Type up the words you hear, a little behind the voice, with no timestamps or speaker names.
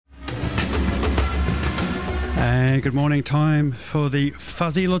And good morning, time for the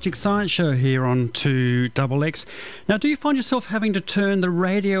Fuzzy Logic Science Show here on 2XX. Now, do you find yourself having to turn the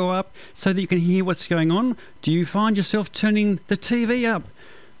radio up so that you can hear what's going on? Do you find yourself turning the TV up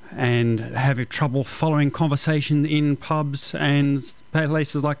and having trouble following conversation in pubs and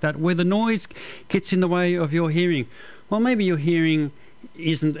places like that where the noise gets in the way of your hearing? Well, maybe your hearing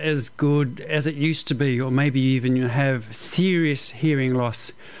isn't as good as it used to be, or maybe even you have serious hearing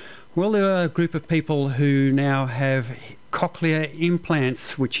loss. Well, there are a group of people who now have cochlear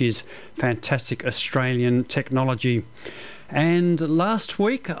implants, which is fantastic Australian technology. And last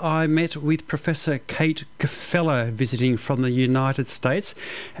week I met with Professor Kate Gfeller, visiting from the United States,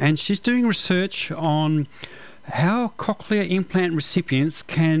 and she's doing research on how cochlear implant recipients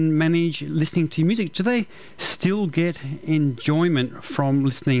can manage listening to music. Do they still get enjoyment from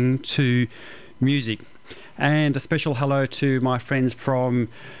listening to music? And a special hello to my friends from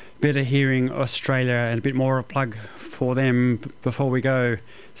Better Hearing Australia, and a bit more of a plug for them before we go.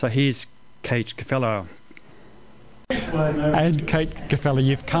 So here's Kate Gfeller. And Kate Gfeller,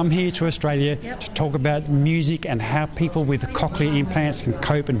 you've come here to Australia to talk about music and how people with cochlear implants can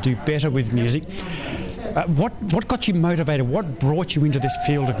cope and do better with music. What got you motivated? What brought you into this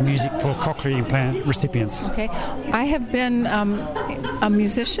field of music for cochlear implant recipients? Okay, I have been a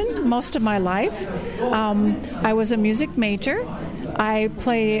musician most of my life. I was a music major. I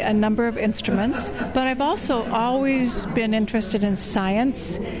play a number of instruments, but I've also always been interested in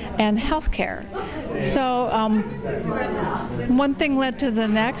science and healthcare. So one thing led to the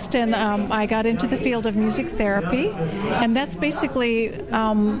next, and I got into the field of music therapy, and that's basically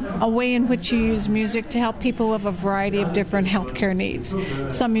a way in which you use music to help people who have a variety of different healthcare needs.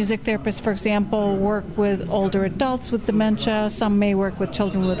 Some music therapists, for example, work with older adults with dementia. Some may work with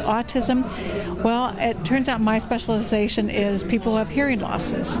children with autism. Well, it turns out my specialization is people who have hearing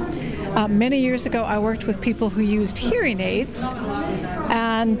losses. Many years ago, I worked with people who used hearing aids,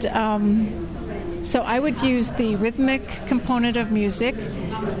 and so I would use the rhythmic component of music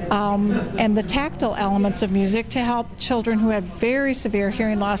and the tactile elements of music to help children who had very severe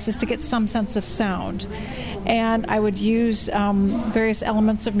hearing losses to get some sense of sound. And I would use various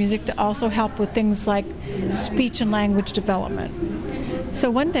elements of music to also help with things like speech and language development. So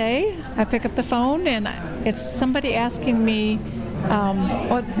one day I pick up the phone and it's somebody asking me,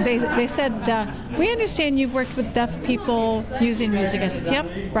 they said, we understand you've worked with deaf people using music. I said, yep,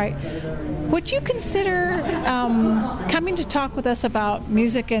 right. Would you consider coming to talk with us about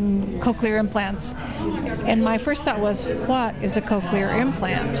music and cochlear implants? And my first thought was, what is a cochlear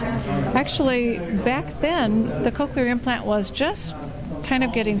implant? Actually, back then, the cochlear implant was just kind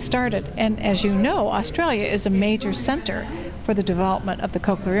of getting started. And as you know, Australia is a major center for the development of the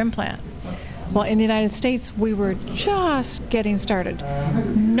cochlear implant. Well, in the United States, we were just getting started.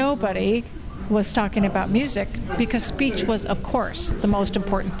 Nobody was talking about music because speech was, of course, the most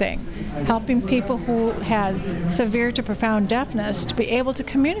important thing. Helping people who had severe to profound deafness to be able to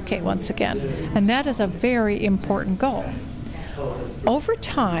communicate once again. And that is a very important goal. Over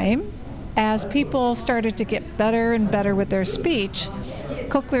time, as people started to get better and better with their speech,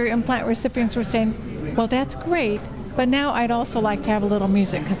 cochlear implant recipients were saying, well, that's great, but now I'd also like to have a little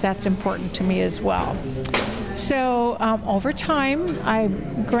music because that's important to me as well. So over time, I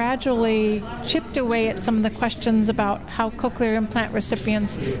gradually chipped away at some of the questions about how cochlear implant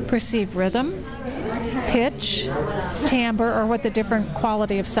recipients perceive rhythm, pitch, timbre, or what the different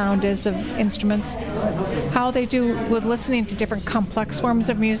quality of sound is of instruments, how they do with listening to different complex forms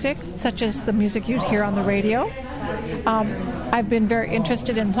of music, such as the music you'd hear on the radio. I've been very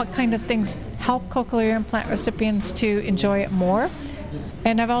interested in what kind of things help cochlear implant recipients to enjoy it more.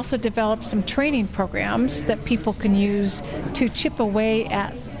 And I've also developed some training programs that people can use to chip away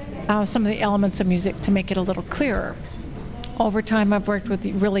at some of the elements of music to make it a little clearer. Over time, I've worked with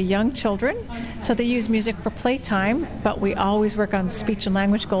really young children, so they use music for playtime, but we always work on speech and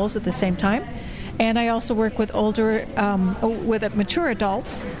language goals at the same time. And I also work with mature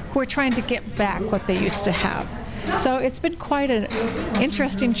adults who are trying to get back what they used to have. So it's been quite an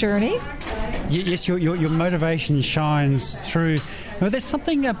interesting journey. Yes, your motivation shines through. But there's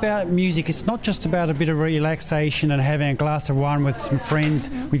something about music. It's not just about a bit of relaxation and having a glass of wine with some friends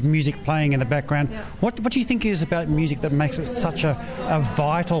with music playing in the background. What do you think it is about music that makes it such a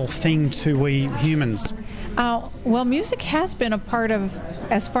vital thing to we humans? Well, music has been a part of,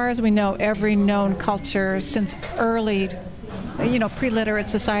 as far as we know, every known culture since early, pre-literate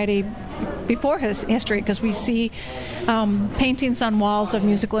society before his history, because we see paintings on walls of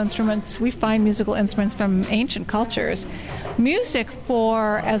musical instruments. We find musical instruments from ancient cultures. Music,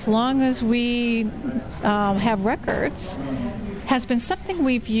 for as long as we have records, has been something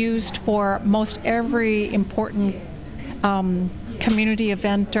we've used for most every important community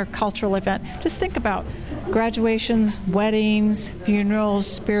event or cultural event. Just think about graduations, weddings, funerals,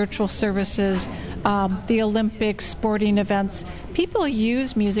 spiritual services, the Olympics, sporting events. People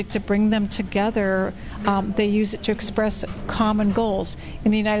use music to bring them together. They use it to express common goals.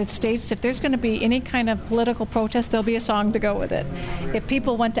 In the United States, if there's going to be any kind of political protest, there'll be a song to go with it. If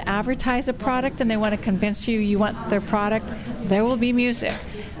people want to advertise a product and they want to convince you want their product, there will be music.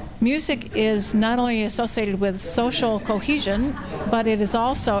 Music is not only associated with social cohesion, but it is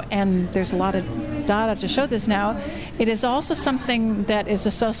also, and there's a lot of data to show this now, it is also something that is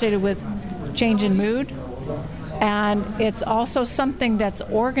associated with change in mood, and it's also something that's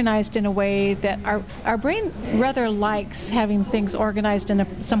organized in a way that our brain rather likes having things organized in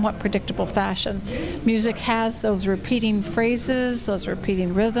a somewhat predictable fashion. Music has those repeating phrases, those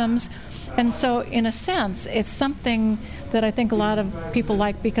repeating rhythms, and so in a sense it's something that I think a lot of people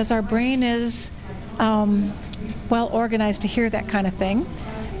like because our brain is well organized to hear that kind of thing.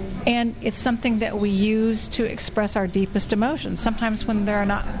 And it's something that we use to express our deepest emotions, sometimes when there are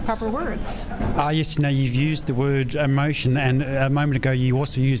not proper words. Yes, now you've used the word emotion, and a moment ago you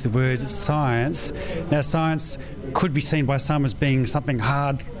also used the word science. Now, science could be seen by some as being something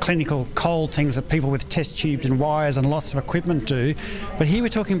hard, clinical, cold things that people with test tubes and wires and lots of equipment do. But here we're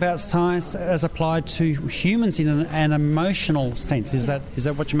talking about science as applied to humans in an emotional sense. Is that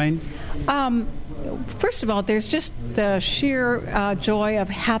what you mean? First of all, there's just the sheer joy of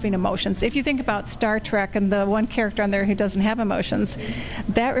having emotions. If you think about Star Trek and the one character on there who doesn't have emotions,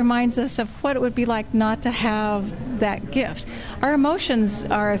 that reminds us of what it would be like not to have that gift. Our emotions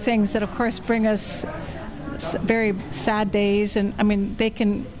are things that, of course, bring us very sad days, and I mean,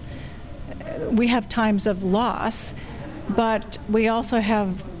 we have times of loss, but we also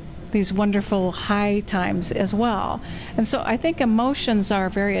have these wonderful high times as well. And so I think emotions are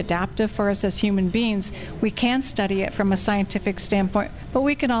very adaptive for us as human beings. We can study it from a scientific standpoint, but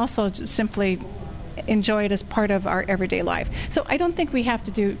we can also simply enjoy it as part of our everyday life. So I don't think we have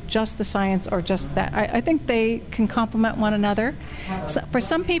to do just the science or just that. I think they can complement one another. So for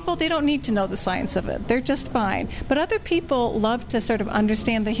some people, they don't need to know the science of it. They're just fine. But other people love to sort of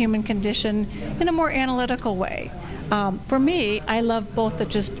understand the human condition in a more analytical way. For me, I love both the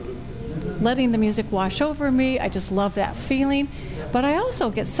just letting the music wash over me. I just love that feeling. But I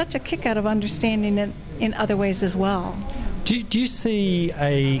also get such a kick out of understanding it in other ways as well. Do you see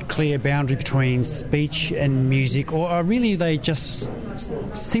a clear boundary between speech and music, or are really they just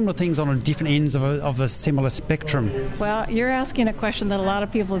similar things on different ends of a similar spectrum? Well, you're asking a question that a lot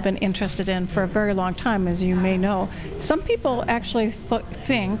of people have been interested in for a very long time, as you may know. Some people actually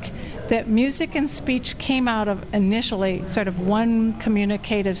think that music and speech came out of initially sort of one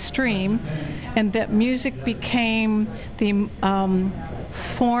communicative stream, and that music became the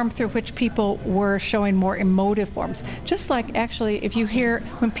form through which people were showing more emotive forms. Just like actually if you hear,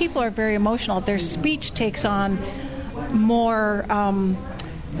 when people are very emotional, their speech takes on more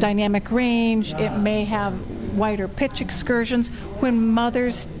dynamic range. It may have wider pitch excursions. When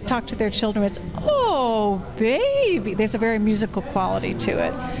mothers talk to their children, it's, oh, baby. There's a very musical quality to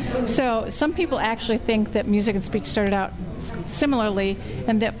it. So some people actually think that music and speech started out similarly,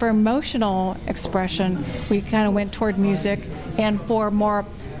 and that for emotional expression, we kind of went toward music, and for more,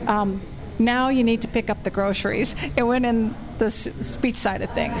 now you need to pick up the groceries, it went in the speech side of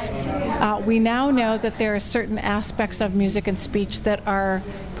things. We now know that there are certain aspects of music and speech that are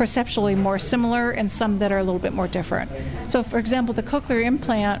perceptually more similar and some that are a little bit more different. So, for example, the cochlear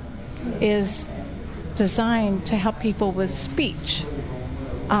implant is designed to help people with speech.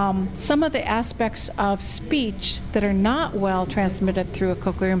 Some of the aspects of speech that are not well transmitted through a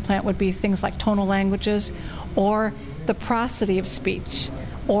cochlear implant would be things like tonal languages, or the prosody of speech,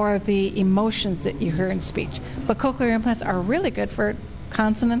 or the emotions that you hear in speech. But cochlear implants are really good for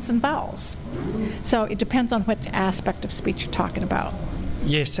consonants and vowels. So it depends on what aspect of speech you're talking about.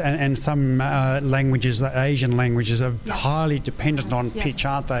 Yes, and some languages, Asian languages, are highly dependent on pitch,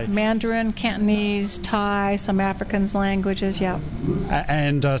 aren't they? Mandarin, Cantonese, Thai, some African languages, yeah.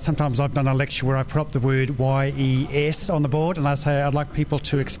 And sometimes I've done a lecture where I put up the word YES on the board, and I say, I'd like people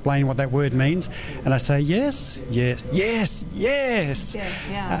to explain what that word means. And I say, yes, yes, yes, yes.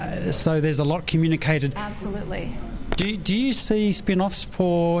 Yeah. So there's a lot communicated. Absolutely. Do you see spin-offs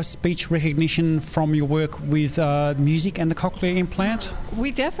for speech recognition from your work with music and the cochlear implant?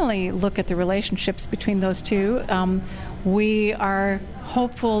 We definitely look at the relationships between those two. We are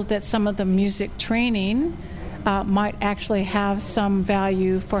hopeful that some of the music training might actually have some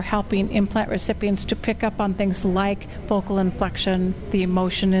value for helping implant recipients to pick up on things like vocal inflection, the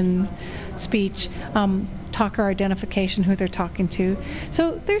emotion in speech, talker identification, who they're talking to.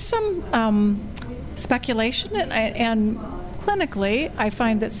 So there's some speculation, and clinically, I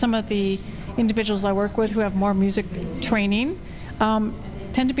find that some of the individuals I work with who have more music training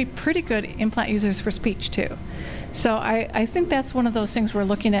tend to be pretty good implant users for speech too. So I think that's one of those things we're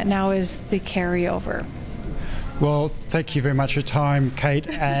looking at now is the carryover. Well, thank you very much for your time, Kate.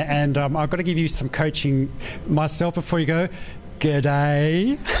 And I've got to give you some coaching myself before you go.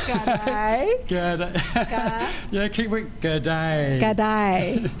 G'day. G'day. G'day. Yeah, keep it. G'day.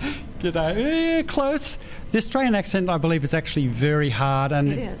 G'day. G'day. Yeah, close. The Australian accent, I believe, is actually very hard,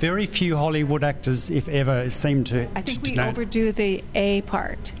 and very few Hollywood actors, if ever, seem to. I think we overdo the A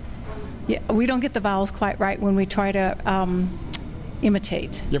part. Yeah, we don't get the vowels quite right when we try to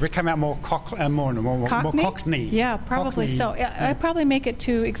imitate. Yeah, we come out more Cockney. Yeah, probably Cockney. So. I probably make it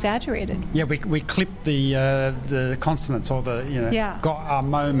too exaggerated. Yeah, we clip the consonants or the got our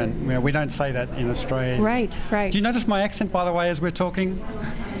moment. We don't say that in Australia. Right. Do you notice my accent, by the way, as we're talking?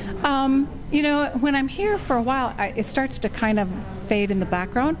 When I'm here for a while, it starts to kind of fade in the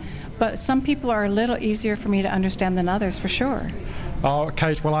background. But some people are a little easier for me to understand than others, for sure. Oh,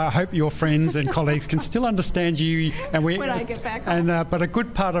 Kate, well, I hope your friends and colleagues can still understand you. And when I get back home. But a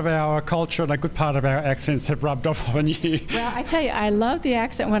good part of our culture and a good part of our accents have rubbed off on you. Well, I tell you, I love the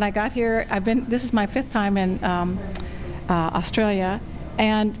accent. When I got here, this is my 5th time in Australia,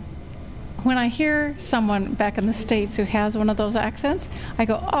 and when I hear someone back in the States who has one of those accents, I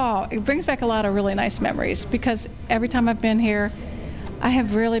go, oh, it brings back a lot of really nice memories, because every time I've been here, I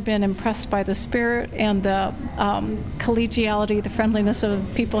have really been impressed by the spirit and the collegiality, the friendliness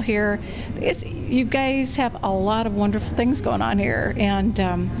of people here. You guys have a lot of wonderful things going on here, and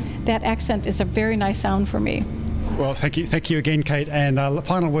that accent is a very nice sound for me. Well, thank you again, Kate. And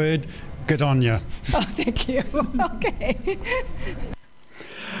final word, good on you. Oh, thank you. Okay.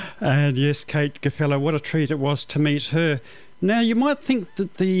 And yes, Kate Gaffello, what a treat it was to meet her. Now, you might think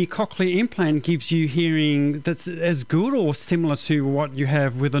that the cochlear implant gives you hearing that's as good or similar to what you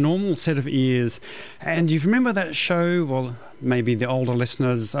have with a normal set of ears. And you remember that show, well, maybe the older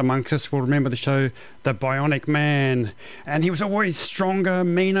listeners amongst us will remember the show The Bionic Man. And he was always stronger,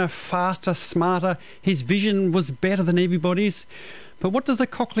 meaner, faster, smarter. His vision was better than everybody's. But what does a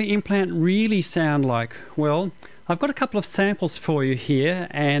cochlear implant really sound like? Well, I've got a couple of samples for you here,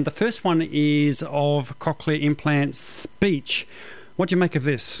 and the first one is of cochlear implant speech. What do you make of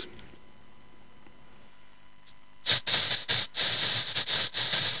this?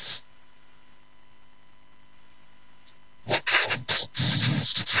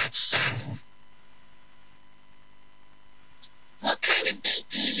 What kind of bait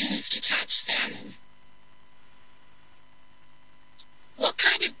do you use to catch salmon? What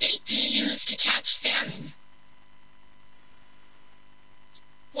kind of bait do you use to catch salmon?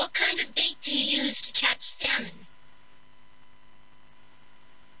 What kind of bait do you use to catch salmon?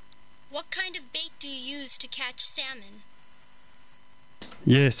 What kind of bait do you use to catch salmon?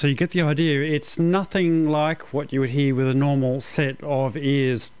 Yeah, so you get the idea. It's nothing like what you would hear with a normal set of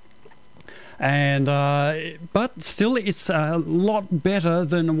ears. And but still, it's a lot better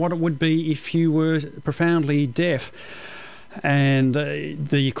than what it would be if you were profoundly deaf. And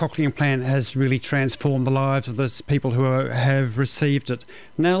the cochlear implant has really transformed the lives of those people who have received it.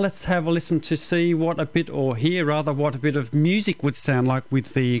 Now let's have a listen to see what a bit of music would sound like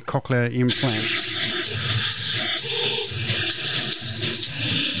with the cochlear implant.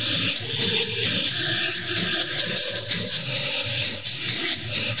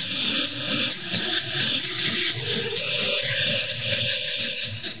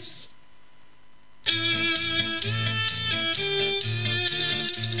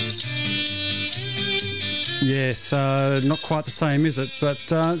 Yes, not quite the same, is it? But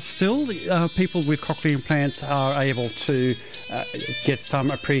still, people with cochlear implants are able to get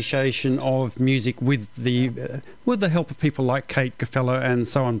some appreciation of music with the help of people like Kate Gaffello and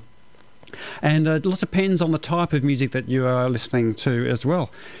so on. And a lot depends on the type of music that you are listening to as well.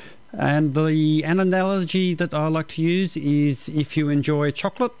 And the analogy that I like to use is if you enjoy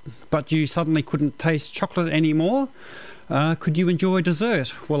chocolate, but you suddenly couldn't taste chocolate anymore, could you enjoy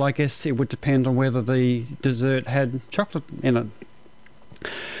dessert? Well, I guess it would depend on whether the dessert had chocolate in it.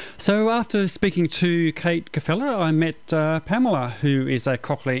 So after speaking to Kate Gaffello, I met Pamela, who is a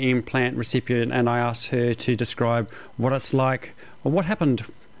cochlear implant recipient, and I asked her to describe what it's like, or what happened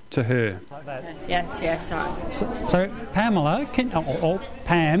to her. Like that. Yes. So Pamela,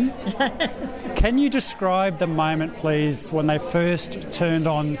 Pam, can you describe the moment, please, when they first turned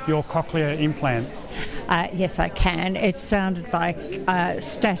on your cochlear implant? Yes, I can. It sounded like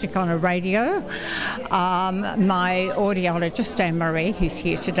static on a radio. My audiologist, Anne-Marie, who's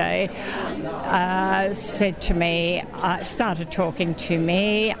here today, said to me, started talking to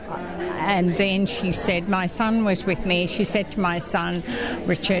me, and then she said, my son was with me, she said to my son,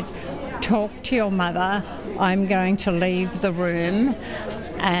 Richard, talk to your mother, I'm going to leave the room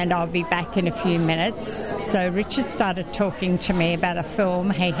and I'll be back in a few minutes. So Richard started talking to me about a film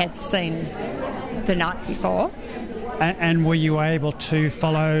he had seen the night before. And were you able to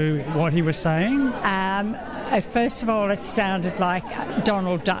follow what he was saying? First of all, it sounded like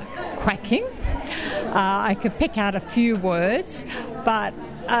Donald Duck quacking. I could pick out a few words, but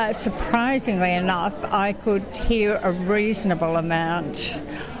surprisingly enough, I could hear a reasonable amount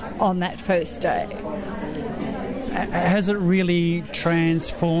on that first day. Has it really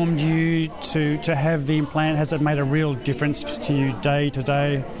transformed you to have the implant? Has it made a real difference to you day to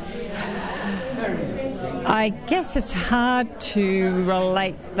day? I guess it's hard to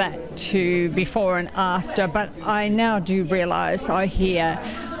relate that to before and after, but I now do realise I hear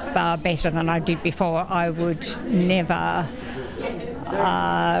far better than I did before. I would never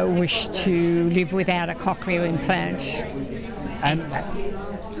wish to live without a cochlear implant.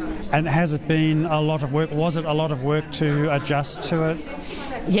 And has it been a lot of work? Was it a lot of work to adjust to it?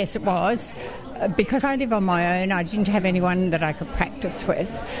 Yes, it was. Because I live on my own, I didn't have anyone that I could practice with.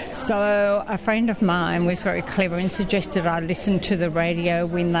 So a friend of mine was very clever and suggested I listen to the radio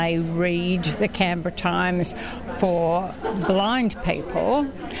when they read the Canberra Times for blind people.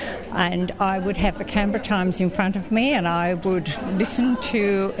 And I would have the Canberra Times in front of me and I would listen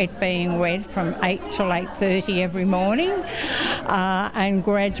to it being read from 8 till 8:30 every morning. And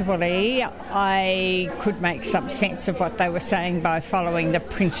gradually I could make some sense of what they were saying by following the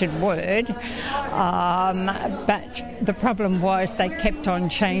printed word. But the problem was they kept on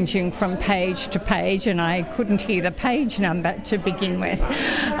changing from page to page and I couldn't hear the page number to begin with.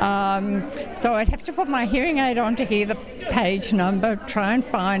 So I'd have to put my hearing aid on to hear the page number, try and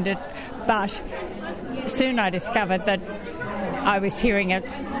find it. But soon I discovered that I was hearing it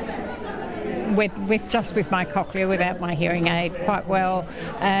with my cochlear, without my hearing aid, quite well,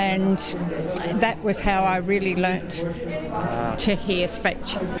 and that was how I really learnt to hear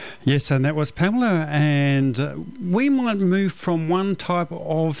speech. Yes, and that was Pamela, and we might move from one type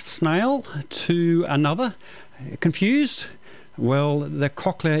of snail to another. Confused? Well, the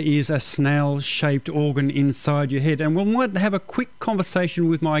cochlea is a snail-shaped organ inside your head, and we might have a quick conversation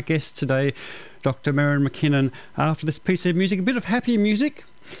with my guest today, Dr. Merryn McKinnon, after this piece of music, a bit of happy music.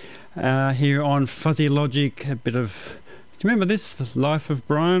 Here on Fuzzy Logic, a bit of... Do you remember this? The Life of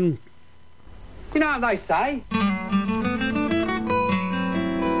Brian? You know what they say?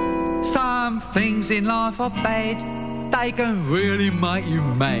 Some things in life are bad. They can really make you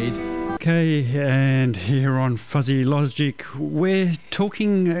mad. Okay, and here on Fuzzy Logic, we're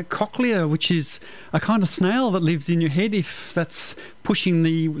talking cochlea, which is a kind of snail that lives in your head, if that's pushing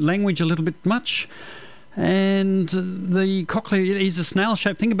the language a little bit much. And the cochlea is a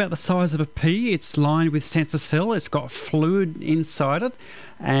snail-shaped thing about the size of a pea. It's lined with sensor cell. It's got fluid inside it.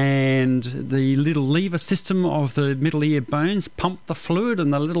 And the little lever system of the middle ear bones pump the fluid,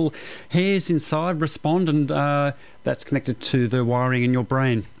 and the little hairs inside respond, and that's connected to the wiring in your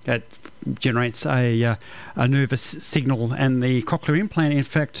brain. It generates a nervous signal. And the cochlear implant, in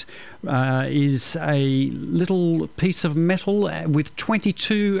fact, is a little piece of metal with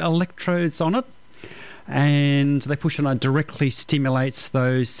 22 electrodes on it. And they push on it, directly stimulates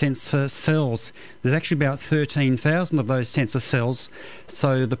those sensor cells. There's actually about 13,000 of those sensor cells,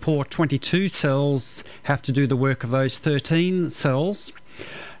 so the poor 22 cells have to do the work of those 13 cells.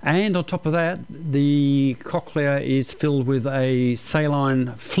 And on top of that, the cochlea is filled with a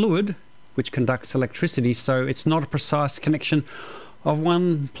saline fluid which conducts electricity, so it's not a precise connection of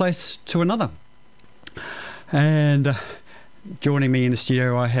one place to another. And joining me in the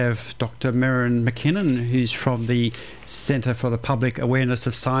studio, I have Dr. Merryn McKinnon, who's from the Centre for the Public Awareness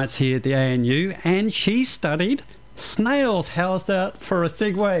of Science here at the ANU, and she studied snails. How's that for a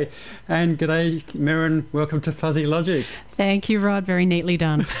segue? And g'day, Merryn. Welcome to Fuzzy Logic. Thank you, Rod. Very neatly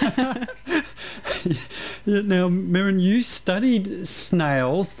done. Now, Merryn, you studied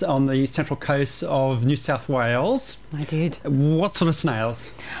snails on the central coast of New South Wales. I did. What sort of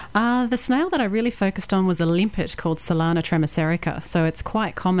snails? The snail that I really focused on was a limpet called Solana tremacerica. So it's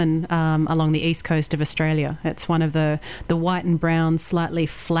quite common along the east coast of Australia. It's one of the white and brown, slightly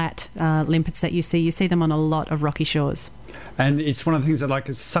flat limpets that you see. You see them on a lot of rocky shores. And it's one of the things that it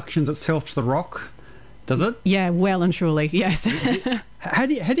suctions itself to the rock, does it? Yeah, well and truly, yes. How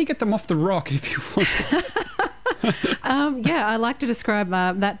do you get them off the rock if you want to? Yeah, I like to describe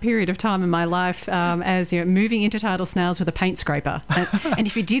that period of time in my life as moving intertidal snails with a paint scraper. And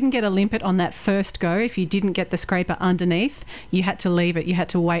if you didn't get a limpet on that first go, if you didn't get the scraper underneath, you had to leave it. You had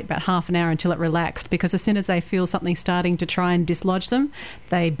to wait about half an hour until it relaxed, because as soon as they feel something starting to try and dislodge them,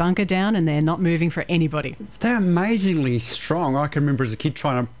 they bunker down and they're not moving for anybody. They're amazingly strong. I can remember as a kid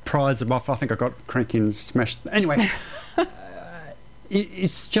trying to prise them off. I think I got cranky and smashed. Anyway,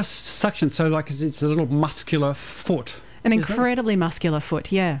 it's just suction. So like it's a little muscular foot. An incredibly muscular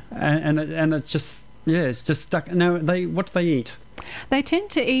foot, yeah. And it's just stuck. Now, what do they eat? They tend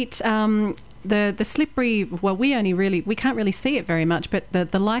to eat the slippery. Well, we can't really see it very much, but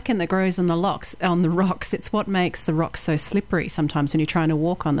the lichen that grows on the rocks. It's what makes the rocks so slippery sometimes when you're trying to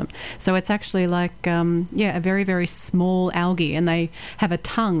walk on them. So it's actually like a very, very small algae, and they have a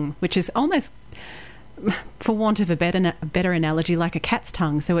tongue which is almost, for want of a better analogy, like a cat's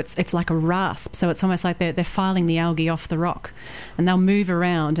tongue. So it's like a rasp. So it's almost like they're filing the algae off the rock, and they'll move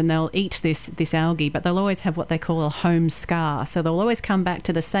around and they'll eat this algae, but they'll always have what they call a home scar. So they'll always come back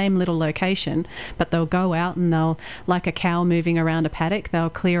to the same little location, but they'll go out and they'll, like a cow moving around a paddock,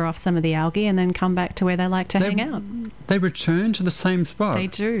 they'll clear off some of the algae and then come back to where they like to hang out. They return to the same spot? They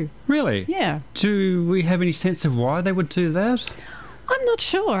do. Really? Yeah. Do we have any sense of why they would do that? I'm not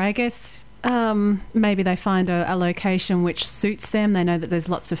sure. I guess maybe they find a location which suits them. They know that there's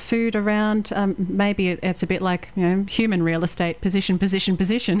lots of food around. Maybe it's a bit like human real estate, position.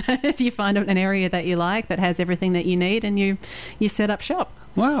 You find an area that you like that has everything that you need, and you set up shop.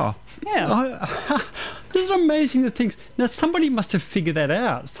 Wow. Yeah. This is amazing, the things. Now, somebody must have figured that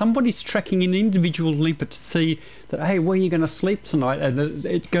out. Somebody's tracking an individual limpet to see that, hey, where are you going to sleep tonight? And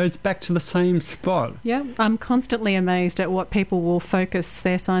it goes back to the same spot. Yeah, I'm constantly amazed at what people will focus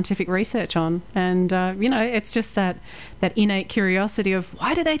their scientific research on. And, it's just that innate curiosity of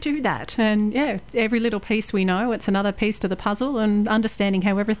why do they do that? And, every little piece we know, it's another piece to the puzzle, and understanding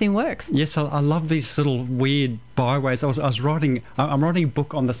how everything works. Yes, I love these little weird byways. I'm writing a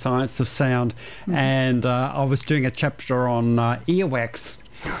book on the science of sound, and I was doing a chapter on earwax.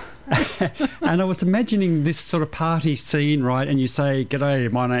 And I was imagining this sort of party scene, right? And you say, "G'day,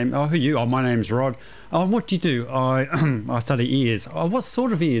 who are you? Oh, my name's Rod. Oh, what do you do? I study ears. Oh, what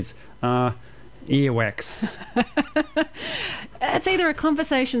sort of ears? Earwax." It's either a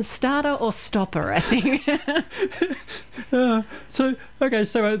conversation starter or stopper, I think. So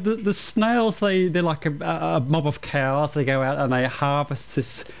the snails, they're like a mob of cows. They go out and they harvest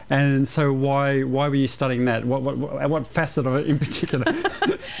this. And so why were you studying that? What facet of it in particular?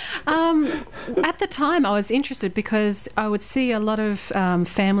 At the time, I was interested because I would see a lot of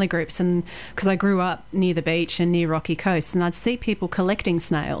family groups, and because I grew up near the beach and near rocky coasts, and I'd see people collecting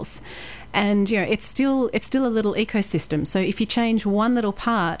snails. And it's still a little ecosystem. So if you change one little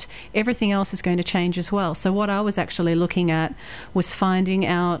part, everything else is going to change as well. So what I was actually looking at was finding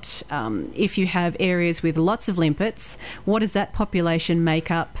out if you have areas with lots of limpets, what does that population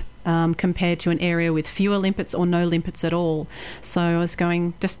make up compared to an area with fewer limpets or no limpets at all. So I was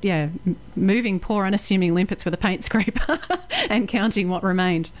going moving poor unassuming limpets with a paint scraper and counting what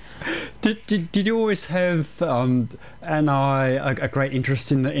remained. Did you always have a great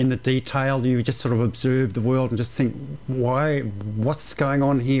interest in the detail? You just sort of observe the world and just think, what's going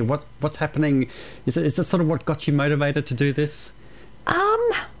on here? What's happening? Is that sort of what got you motivated to do this?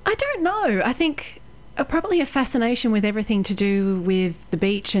 I don't know. I think probably a fascination with everything to do with the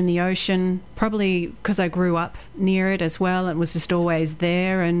beach and the ocean, probably because I grew up near it as well and was just always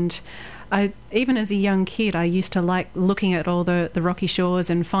there. And even as a young kid, I used to like looking at all the rocky shores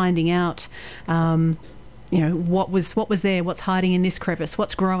and finding out, what was there, what's hiding in this crevice,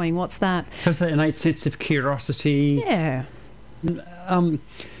 what's growing, what's that. So it's that innate sense of curiosity. Yeah.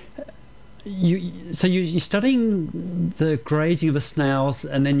 You're studying the grazing of the snails,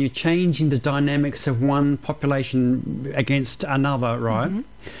 and then you're changing the dynamics of one population against another, right? Mm-hmm.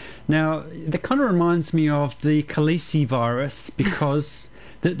 Now, that kind of reminds me of the calicivirus, because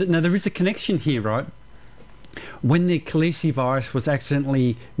now there is a connection here, right? When the calicivirus was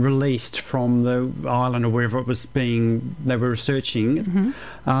accidentally released from the island or wherever it was they were researching,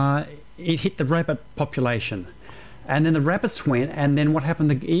 it hit the rabbit population. And then the rabbits went, and then what happened?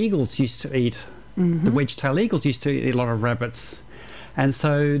 The eagles used to eat, the wedge-tailed eagles used to eat a lot of rabbits. And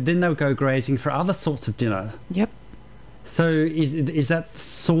so then they would go grazing for other sorts of dinner. Yep. So is that the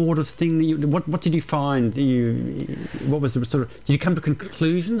sort of thing that what did you find? What was the sort of, did you come to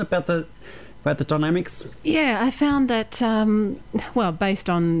conclusions about the dynamics? Yeah, I found that, based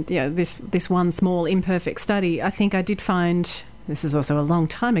on this one small imperfect study, I think I did find this is also a long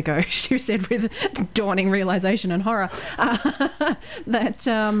time ago, she said with dawning realisation and horror, that,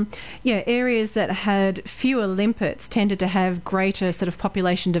 areas that had fewer limpets tended to have greater sort of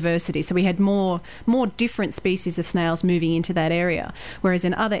population diversity. So we had more different species of snails moving into that area, whereas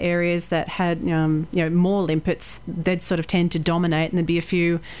in other areas that had, more limpets, they'd sort of tend to dominate, and there'd be a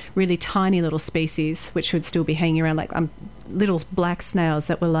few really tiny little species which would still be hanging around, like little black snails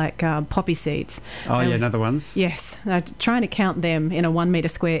that were like poppy seeds. Oh, yeah, another ones. Yes. Trying to count them in a 1 metre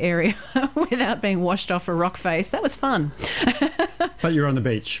square area without being washed off a rock face, that was fun. But you're on the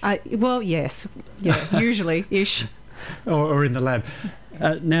beach. Well, yes. Yeah, usually-ish. or in the lab.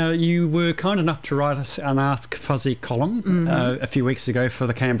 Now, you were kind enough to write us an Ask Fuzzy column a few weeks ago for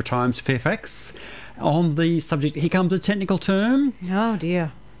the Canberra Times Fairfax on the subject, here comes a technical term. Oh,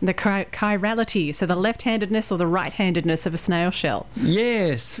 dear. The chirality, so the left-handedness or the right-handedness of a snail shell.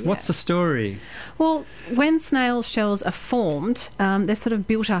 Yes. Yeah. What's the story? Well, when snail shells are formed, they're sort of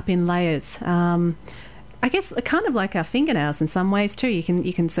built up in layers. I guess kind of like our fingernails in some ways too. You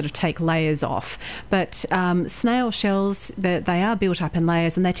can sort of take layers off. But snail shells, they are built up in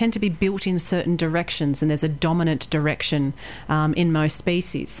layers, and they tend to be built in certain directions, and there's a dominant direction in most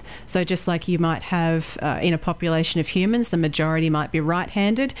species. So just like you might have in a population of humans, the majority might be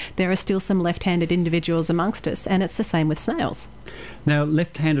right-handed, there are still some left-handed individuals amongst us, and it's the same with snails. Now,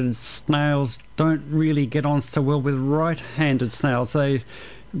 left-handed snails don't really get on so well with right-handed snails.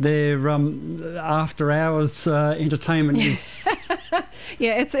 Their after-hours entertainment is...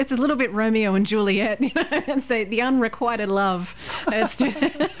 Yeah, it's a little bit Romeo and Juliet, It's the unrequited love. It's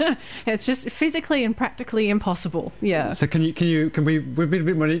just physically and practically impossible. Yeah. So we need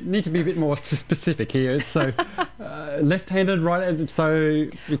to be a bit more specific here. So left-handed, right-handed, so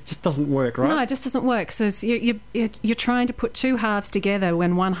it just doesn't work, right? No, it just doesn't work. So you're trying to put two halves together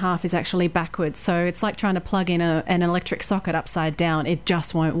when one half is actually backwards. So it's like trying to plug in an electric socket upside down. It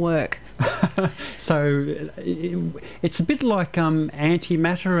just won't work. So it's a bit like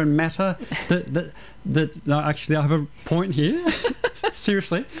antimatter and matter. No, actually, I have a point here.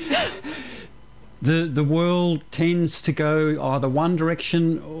 Seriously. The world tends to go either one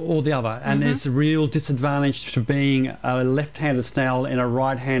direction or the other, and there's a real disadvantage to being a left-handed snail in a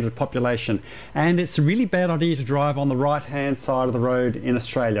right-handed population. And it's a really bad idea to drive on the right-hand side of the road in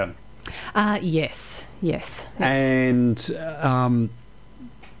Australia. Yes. And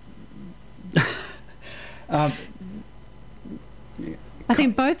I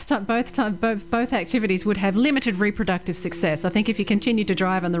think both activities would have limited reproductive success. I think if you continue to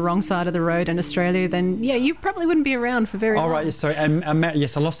drive on the wrong side of the road in Australia, then you probably wouldn't be around for very long. All right, sorry.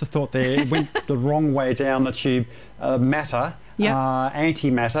 Yes, I lost the thought there. It went the wrong way down the tube. Matter. Yep.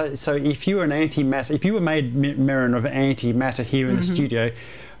 Antimatter. So if you were an antimatter, if you were made, Merrin, of antimatter here in the studio,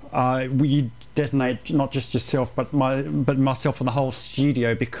 you'd detonate not just yourself but myself and the whole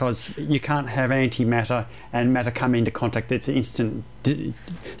studio, because you can't have antimatter and matter come into contact. It's instant.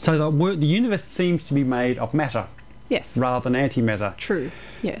 So the universe seems to be made of matter, yes, rather than antimatter. True.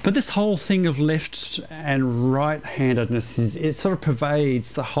 Yes. But this whole thing of left and right-handedness it sort of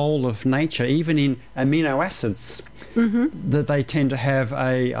pervades the whole of nature, even in amino acids. That they tend to have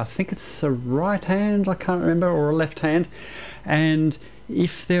I think it's a right hand, I can't remember, or a left hand. And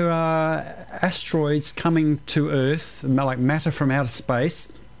if there are asteroids coming to Earth, like matter from outer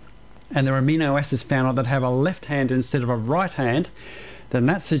space, and there are amino acids found on that have a left hand instead of a right hand, then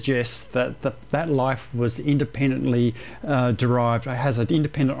that suggests that life was independently derived, has an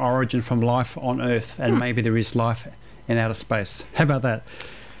independent origin from life on Earth, and maybe there is life in outer space. How about that?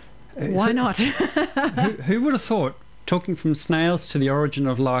 Why not? who would have thought, talking from snails to the origin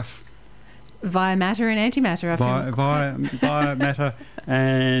of life? Via matter and antimatter. Via matter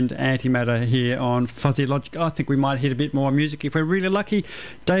and antimatter here on Fuzzy Logic. I think we might hit a bit more music if we're really lucky.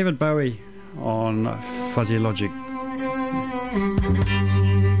 David Bowie on Fuzzy Logic.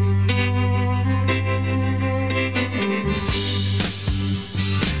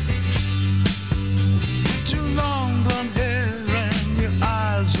 Too long blonde hair and your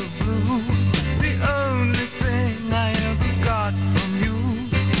eyes are blue. The only thing I ever got from you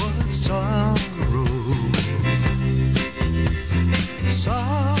was sorrow.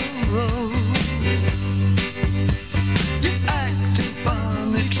 You're acting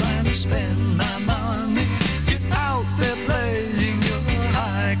funny, trying to spend my money. You're out there playing your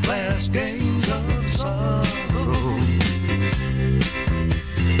high-class games of sorrow.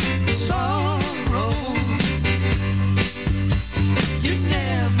 Sorrow. You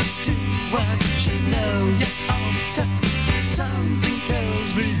never do what you know you ought to. Something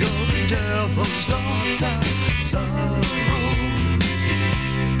tells me you're the devil's daughter. Sorrow.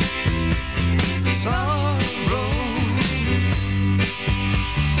 Sorrow.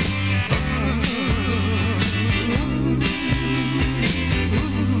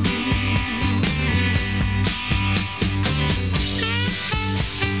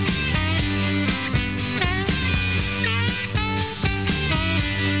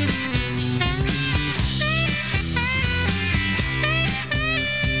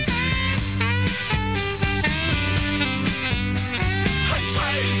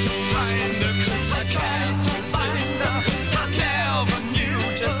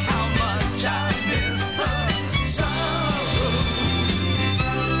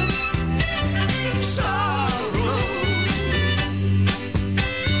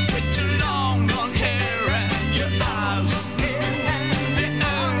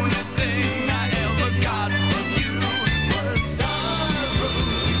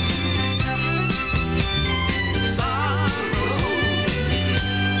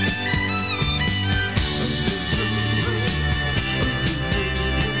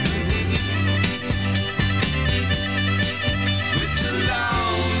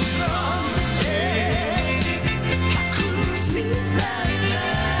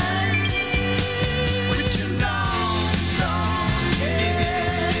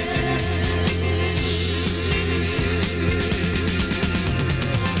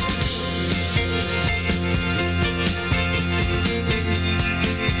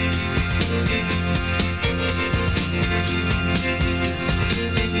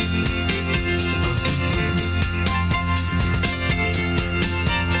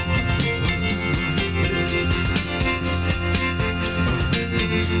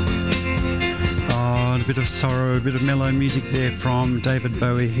 bit of sorrow, a bit of mellow music there from David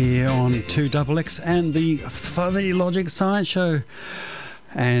Bowie here on 2XX and the Fuzzy Logic Science Show.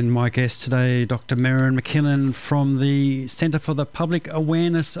 And my guest today, Dr. Merryn McKinnon from the Centre for the Public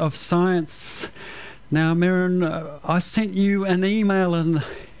Awareness of Science. Now, Merryn, I sent you an email and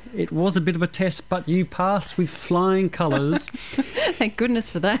it was a bit of a test, but you passed with flying colours. Thank goodness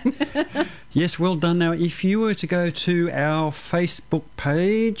for that. Yes, well done. Now, if you were to go to our Facebook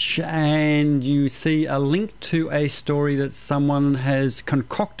page and you see a link to a story that someone has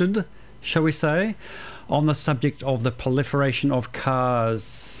concocted, shall we say, on the subject of the proliferation of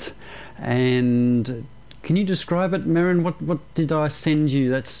cars, and can you describe it, Merryn? What did I send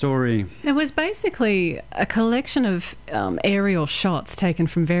you, that story? It was basically a collection of aerial shots taken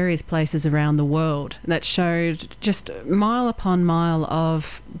from various places around the world that showed just mile upon mile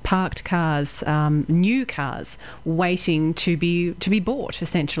of parked cars, new cars, waiting to be bought,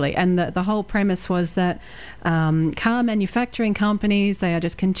 essentially. And the whole premise was that car manufacturing companies, they are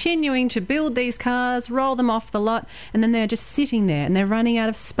just continuing to build these cars, roll them off the lot, and then they're just sitting there and they're running out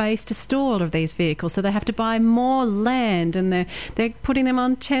of space to store all of these vehicles, so they have to buy more land, and they're putting them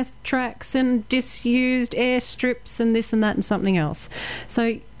on test tracks and disused airstrips and this and that and something else.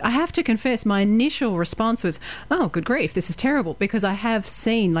 So I have to confess, my initial response was, oh, good grief, this is terrible, because I have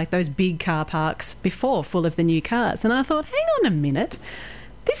seen like those big car parks before full of the new cars, and I thought, hang on a minute,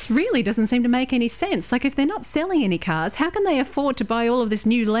 this really doesn't seem to make any sense. Like, if they're not selling any cars, how can they afford to buy all of this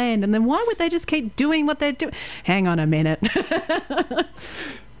new land? And then why would they just keep doing what they're doing? Hang on a minute.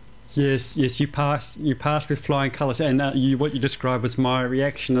 Yes, you passed with flying colours, and what you described was my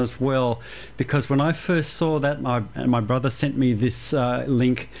reaction as well, because when I first saw that, my brother sent me this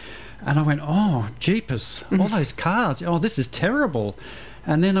link, and I went, oh, jeepers, all those cars, oh, this is terrible.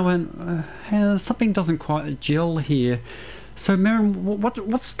 And then I went, something doesn't quite gel here. So, Merryn,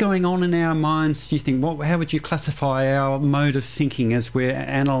 what's going on in our minds, do you think? How would you classify our mode of thinking as we're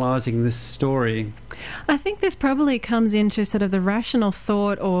analysing this story? I think this probably comes into sort of the rational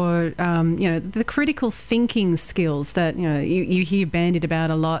thought, or the critical thinking skills that you hear bandied about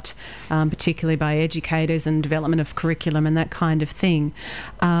a lot, particularly by educators and development of curriculum and that kind of thing,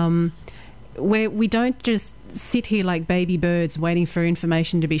 where we don't just sit here like baby birds waiting for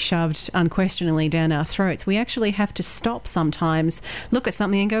information to be shoved unquestioningly down our throats. We actually have to stop sometimes, look at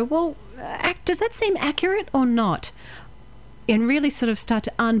something and go, well, does that seem accurate or not? And really sort of start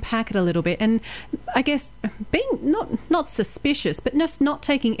to unpack it a little bit, and I guess being not suspicious, but just not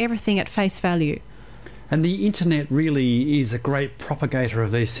taking everything at face value. And the internet really is a great propagator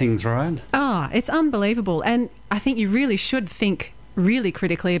of these things, right? It's unbelievable, and I think you really should think really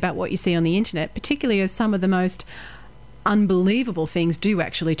critically about what you see on the internet, particularly as some of the most unbelievable things do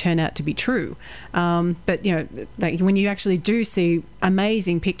actually turn out to be true. But like when you actually do see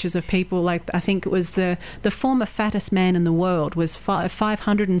amazing pictures of people, like I think it was the former fattest man in the world was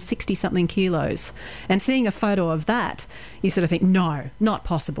 560 something kilos, and seeing a photo of that, you sort of think, no, not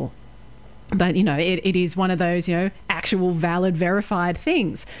possible. But, it is one of those, actual valid, verified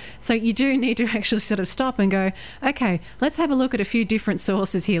things. So you do need to actually sort of stop and go, okay, let's have a look at a few different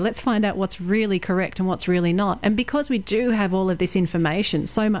sources here. Let's find out what's really correct and what's really not. And because we do have all of this information,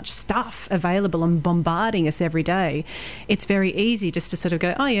 so much stuff available and bombarding us every day, it's very easy just to sort of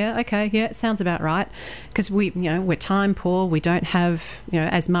go, oh, yeah, okay, yeah, it sounds about right. Because we're time poor. We don't have,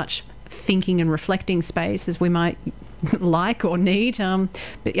 as much thinking and reflecting space as we might like or need,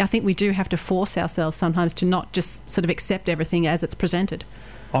 but I think we do have to force ourselves sometimes to not just sort of accept everything as it's presented.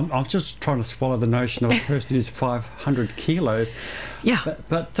 I'm just trying to swallow the notion of a person who's 500 kilos. Yeah.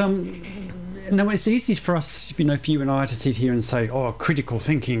 But no, it's easy for us, for you and I to sit here and say, oh, critical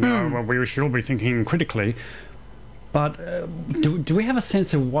thinking, well, we should be thinking critically. But do we have a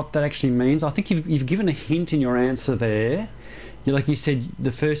sense of what that actually means? I think you've given a hint in your answer there. Like you said,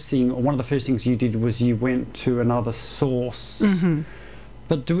 one of the first things you did was you went to another source. Mm-hmm.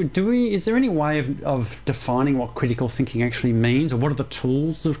 But is there any way of defining what critical thinking actually means, or what are the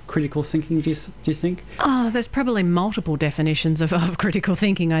tools of critical thinking, do you think? Oh, there's probably multiple definitions of critical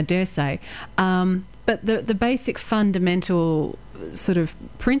thinking, I dare say. But the basic fundamental sort of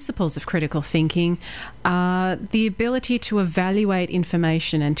principles of critical thinking are the ability to evaluate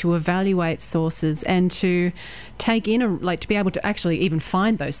information and to evaluate sources and to take in, to be able to actually even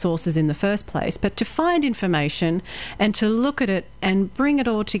find those sources in the first place, but to find information and to look at it and bring it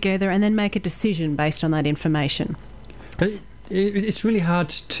all together and then make a decision based on that information. It's really hard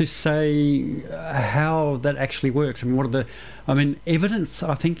to say how that actually works. Evidence,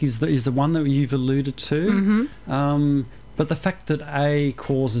 I think, is the one that you've alluded to. Mm-hmm. But the fact that A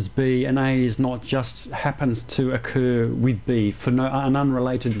causes B and A is not just happens to occur with B for an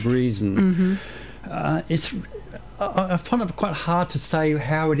unrelated reason. it's I find it quite hard to say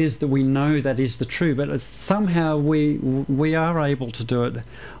how it is that we know that is the truth, but somehow we are able to do it.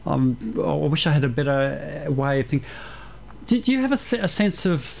 I wish I had a better way of thinking. Did you have a sense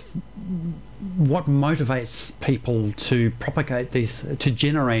of what motivates people to propagate these, to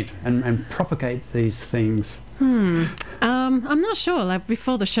generate and propagate these things? I'm not sure. Like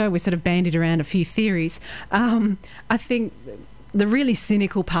before the show, we sort of bandied around a few theories. I think the really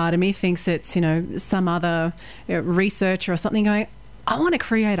cynical part of me thinks it's, some other researcher or something going, I want to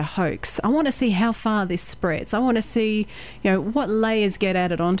create a hoax. I want to see how far this spreads. I want to see, what layers get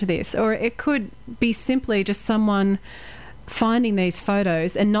added onto this. Or it could be simply just someone finding these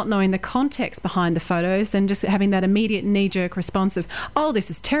photos and not knowing the context behind the photos and just having that immediate knee-jerk response of, oh, this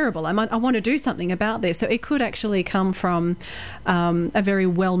is terrible, I want to do something about this. So it could actually come from a very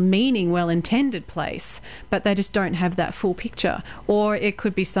well-meaning, well-intended place, but they just don't have that full picture. Or it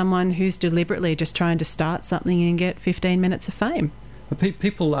could be someone who's deliberately just trying to start something and get 15 minutes of fame.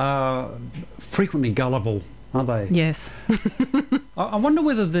 People are frequently gullible, aren't they? Yes. I wonder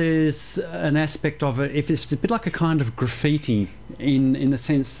whether there's an aspect of it, if it's a bit like a kind of graffiti in the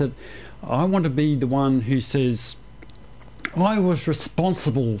sense that I want to be the one who says, I was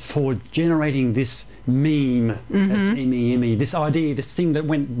responsible for generating this meme, that's M-E-M-E, this idea, this thing that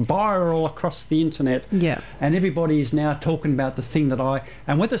went viral across the internet. Yeah. And everybody is now talking about the thing that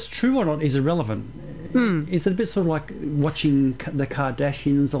and whether it's true or not is irrelevant. Is it a bit sort of like watching the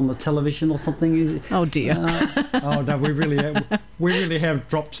Kardashians on the television or something? Is it, oh dear. Oh no, we really have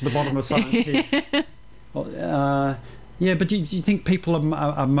dropped to the bottom of science here. Yeah, but do you think people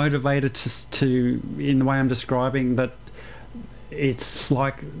are motivated to, in the way I'm describing, that it's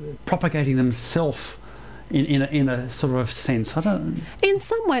like propagating themselves in a sort of sense? I don't. In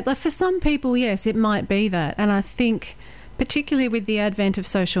some way, like for some people, yes, it might be that, and I think particularly with the advent of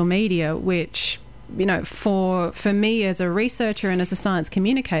social media, which, for me as a researcher and as a science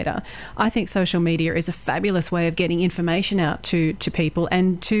communicator, I think social media is a fabulous way of getting information out to people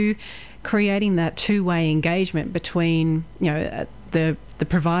and to creating that two-way engagement between, the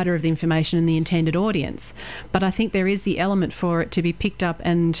provider of the information and the intended audience. But I think there is the element for it to be picked up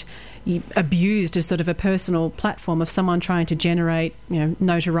and abused as sort of a personal platform of someone trying to generate,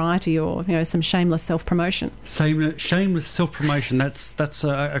 notoriety or, some shameless self-promotion. Shameless self-promotion, that's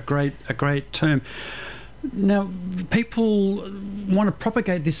a great term. Now, people want to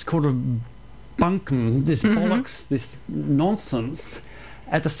propagate this sort of bunkum, this bollocks, this nonsense.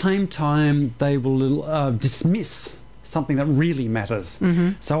 At the same time, they will dismiss something that really matters.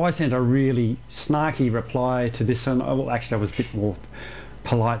 So I sent a really snarky reply to this, and actually I was a bit more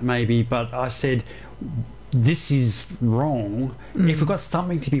polite maybe, but I said, this is wrong. If we've got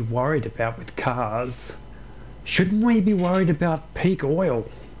something to be worried about with cars, shouldn't we be worried about peak oil?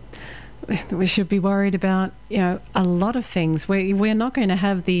 We should be worried about, a lot of things. We're not going to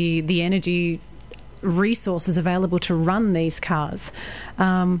have the energy resources available to run these cars.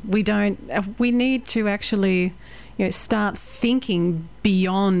 We need to actually start thinking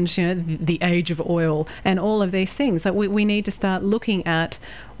beyond the age of oil and all of these things. Like we need to start looking at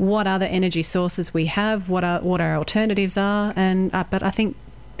what other energy sources we have, what our alternatives are, and but I think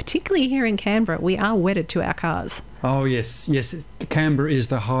particularly here in Canberra, we are wedded to our cars. Oh yes. Canberra is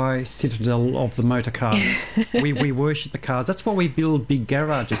the high citadel of the motor car. we worship the cars. That's why we build big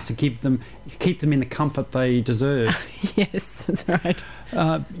garages, to keep them in the comfort they deserve. Yes, that's right.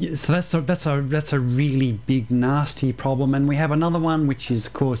 So that's a really big nasty problem, and we have another one, which is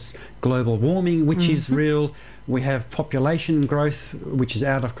of course global warming, which is real. We have population growth, which is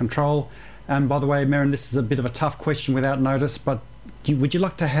out of control. And by the way, Merryn, this is a bit of a tough question without notice, but would you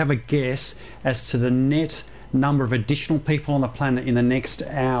like to have a guess as to the net number of additional people on the planet in the next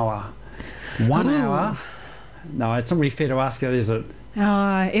hour? 1 hour? No, it's not really fair to ask that, is it?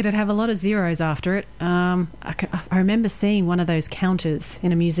 It'd have a lot of zeros after it. I remember seeing one of those counters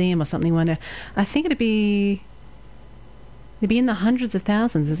in a museum or something one day. I think it'd be in the hundreds of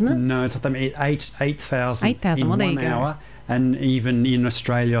thousands, isn't it? No, it's 8,000 8,000, in well, there 1 you go. hour. And even in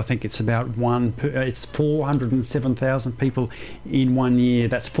Australia, I think it's about it's 407,000 people in 1 year.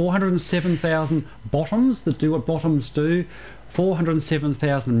 That's 407,000 bottoms that do what bottoms do,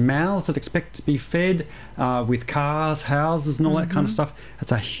 407,000 mouths that expect to be fed with cars, houses and all that kind of stuff.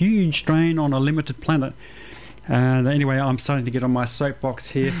 It's a huge drain on a limited planet. And anyway, I'm starting to get on my soapbox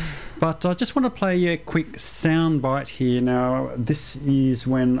here. But I just want to play a quick soundbite here. Now, this is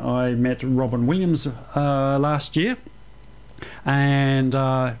when I met Robin Williams last year. And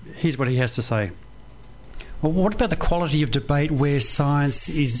here's what he has to say. Well, what about the quality of debate where science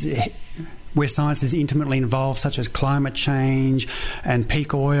is where science is intimately involved, such as climate change and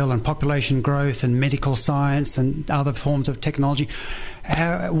peak oil and population growth and medical science and other forms of technology.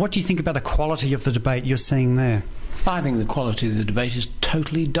 What do you think about the quality of the debate you're seeing there? I think the quality of the debate is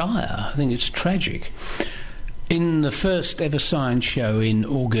totally dire. I think it's tragic. In the first ever science show in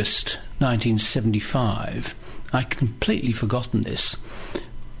August 1975, I'd completely forgotten this.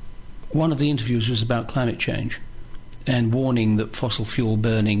 One of the interviews was about climate change and warning that fossil fuel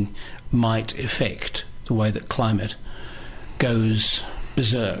burning might affect the way that climate goes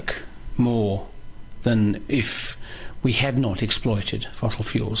berserk more than if we had not exploited fossil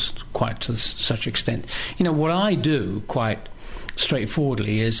fuels quite to such extent. You know, what I do quite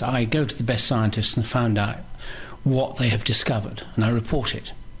straightforwardly is I go to the best scientists and find out what they have discovered, and I report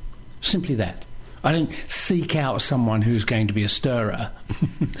it. Simply that. I don't seek out someone who's going to be a stirrer.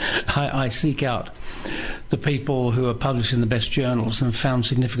 I seek out the people who are published in the best journals and found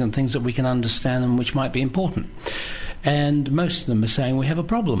significant things that we can understand and which might be important. And most of them are saying we have a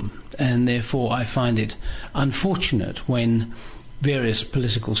problem, and therefore I find it unfortunate when various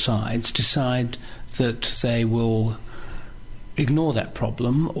political sides decide that they will ignore that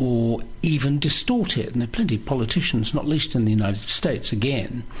problem or even distort it. And there are plenty of politicians, not least in the United States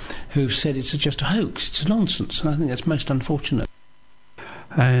again, who've said it's just a hoax, it's a nonsense, and I think that's most unfortunate.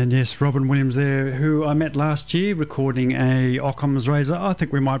 And yes, Robin Williams there, who I met last year recording a Occam's Razor. I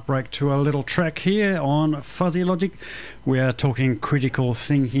think we might break to a little track here on Fuzzy Logic. We are talking critical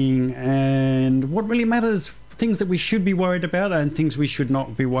thinking and what really matters, things that we should be worried about and things we should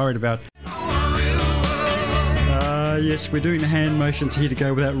not be worried about. Yes, we're doing the hand motions here to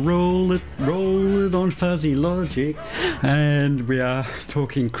go with that roll it on Fuzzy Logic. And we are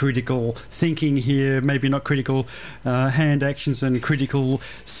talking critical thinking here, maybe not critical hand actions and critical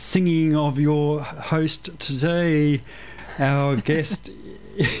singing of your host today. Our guest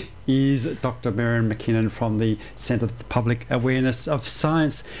is Dr. Merryn McKinnon from the Centre for Public Awareness of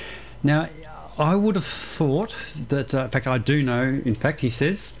Science. Now, I would have thought that, in fact, I do know, in fact, he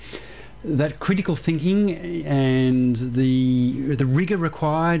says, that critical thinking and the rigour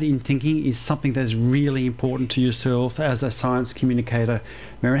required in thinking is something that is really important to yourself as a science communicator.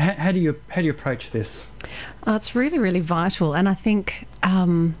 Merryn, how do you approach this? It's really, really vital, and I think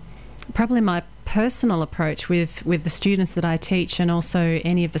probably my personal approach with the students that I teach and also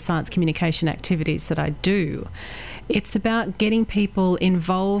any of the science communication activities that I do, it's about getting people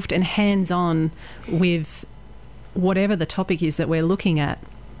involved and hands-on with whatever the topic is that we're looking at,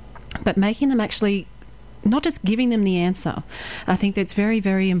 but making them actually, not just giving them the answer. I think that's very,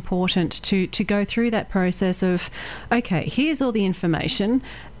 very important to go through that process of, okay, here's all the information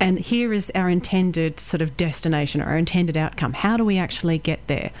and here is our intended sort of destination or our intended outcome. How do we actually get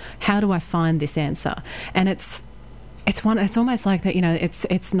there? How do I find this answer? And it's almost like that, you know,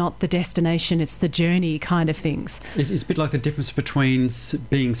 it's not the destination, it's the journey kind of things. It's a bit like the difference between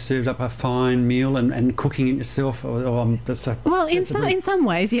being served up a fine meal and cooking it yourself. In some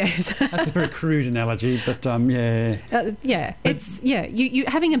ways, yes. That's a very crude analogy, but you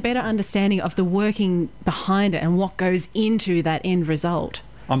having a better understanding of the working behind it and what goes into that end result.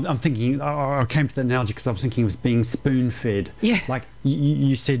 I'm thinking, I came to that analogy because I was thinking it was being spoon-fed. Yeah. Like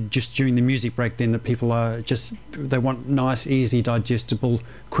you said just during the music break then that people are they want nice, easy, digestible,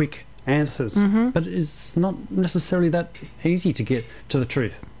 quick answers. Mm-hmm. But it's not necessarily that easy to get to the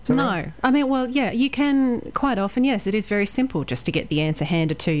truth. No. Right? I mean, well, yeah, you can quite often, yes, it is very simple just to get the answer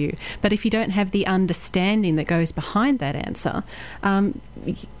handed to you. But if you don't have the understanding that goes behind that answer,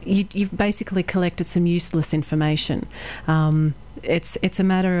 you've basically collected some useless information. It's a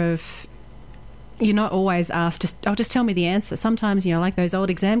matter of, you're not always asked, just tell me the answer. Sometimes, you know, like those old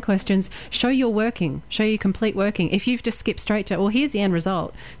exam questions, show your complete working. If you've just skipped straight to, well, here's the end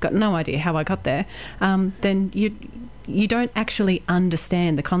result, got no idea how I got there, then you don't actually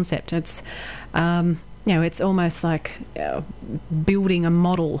understand the concept. It's, it's almost like building a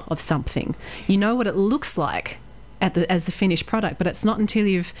model of something. You know what it looks like as the finished product, but it's not until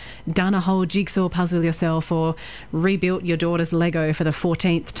you've done a whole jigsaw puzzle yourself or rebuilt your daughter's Lego for the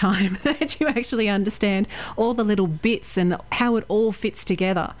 14th time that you actually understand all the little bits and how it all fits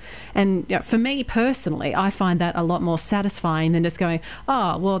together. And for me personally, I find that a lot more satisfying than just going,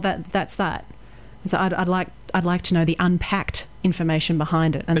 oh, well, that's that. So I'd like to know the unpacked information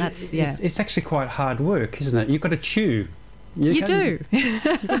behind it, and it's actually quite hard work, isn't it? You've got to chew. You do. You've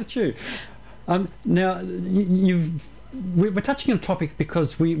got to chew. Now, we're touching on a topic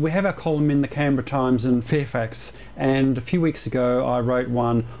because we have our column in the Canberra Times and Fairfax, and a few weeks ago I wrote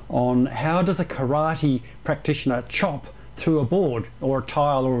one on how does a karate practitioner chop through a board or a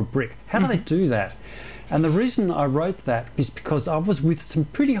tile or a brick? How do they do that? And the reason I wrote that is because I was with some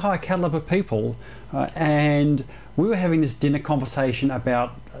pretty high caliber people, and we were having this dinner conversation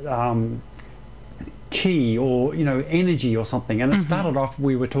about chi, or energy or something. And it started off,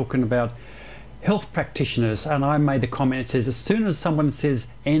 we were talking about health practitioners, and I made the comment, it says, as soon as someone says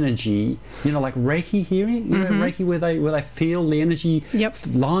energy, like Reiki hearing, Reiki, where they feel the energy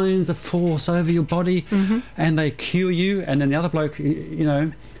lines of force over your body, and they cure you. And then the other bloke,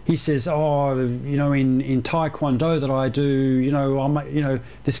 he says, in Taekwondo that I do,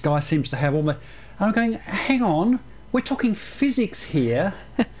 this guy seems to have all the... And I'm going, hang on, we're talking physics here.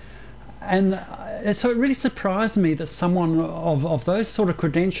 And so it really surprised me that someone of those sort of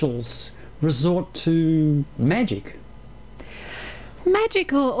credentials resort to magic.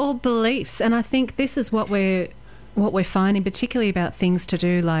 Magic or beliefs. And I think this is what we're finding, particularly about things to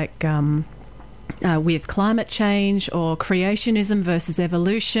do like... with climate change or creationism versus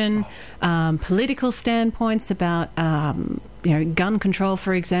evolution, political standpoints about gun control,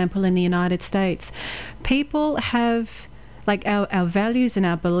 for example, in the United States. People have, like, our values and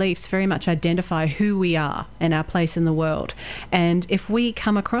our beliefs very much identify who we are and our place in the world. And if we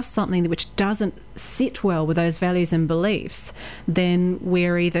come across something which doesn't sit well with those values and beliefs, then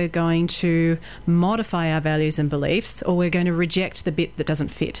we're either going to modify our values and beliefs, or we're going to reject the bit that doesn't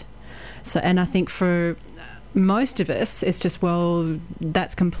fit. So, and I think for most of us, it's just, well,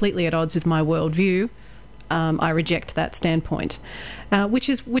 that's completely at odds with my worldview. I reject that standpoint, which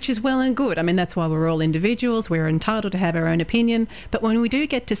is well and good. I mean, that's why we're all individuals. We're entitled to have our own opinion. But when we do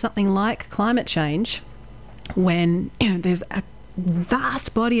get to something like climate change, when there's a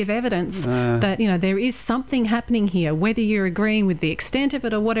vast body of evidence that there is something happening here, whether you're agreeing with the extent of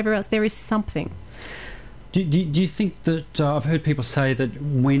it or whatever else, there is something. Do you think that I've heard people say that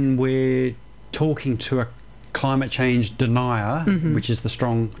when we're talking to a climate change denier, which is the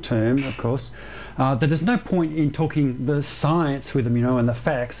strong term, of course, that there's no point in talking the science with them, and the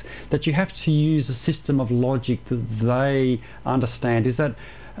facts, that you have to use a system of logic that they understand? Is that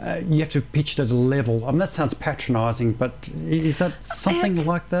you have to pitch it at a level? I mean, that sounds patronising, but is that something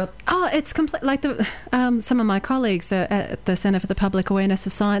like that? Oh, it's complete. Like some of my colleagues at the Centre for the Public Awareness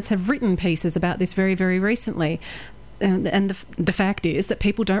of Science have written pieces about this very, very recently, and the fact is that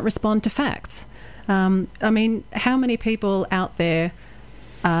people don't respond to facts. I mean, how many people out there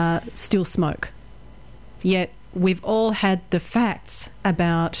still smoke? Yet we've all had the facts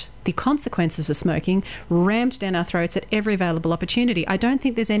about the consequences of smoking rammed down our throats at every available opportunity. I don't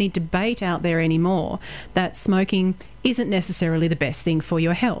think there's any debate out there anymore that smoking isn't necessarily the best thing for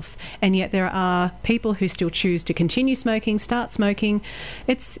your health. And yet there are people who still choose to continue smoking, start smoking.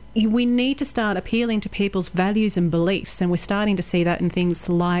 We need to start appealing to people's values and beliefs, and we're starting to see that in things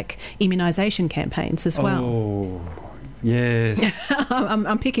like immunisation campaigns as well. Oh, yes.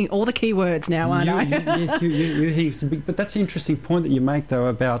 I'm picking all the key words now, aren't I? Yes, you're hitting some big... But that's an interesting point that you make, though,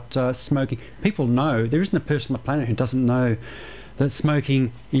 about smoking. People know. There isn't a person on the planet who doesn't know that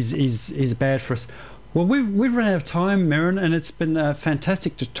smoking is bad for us. Well, we've run out of time, Merryn, and it's been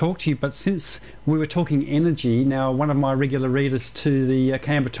fantastic to talk to you. But since we were talking energy, now one of my regular readers to the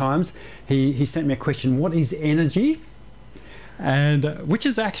Canberra Times, he sent me a question, what is energy? And which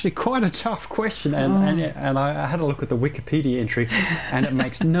is actually quite a tough question, and I had a look at the Wikipedia entry, and it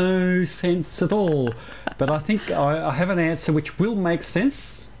makes no sense at all. But I think I have an answer which will make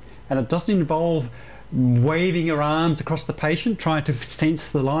sense, and it doesn't involve waving your arms across the patient trying to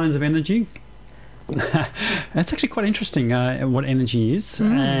sense the lines of energy. It's actually quite interesting what energy is,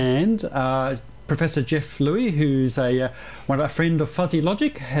 and Professor Jeff Louis, who's a friend of Fuzzy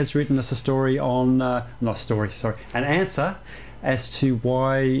Logic, has written us a story on an answer as to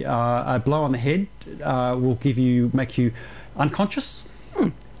why a blow on the head will make you unconscious,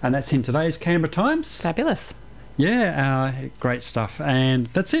 and that's in today's Canberra Times. Fabulous. Yeah, great stuff. And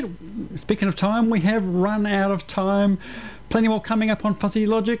that's it. Speaking of time, we have run out of time. Plenty more coming up on Fuzzy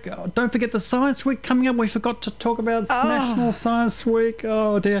Logic. Don't forget the Science Week coming up. We forgot to talk about National Science Week.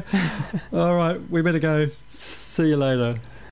 Oh dear. All right, we better go. See you later.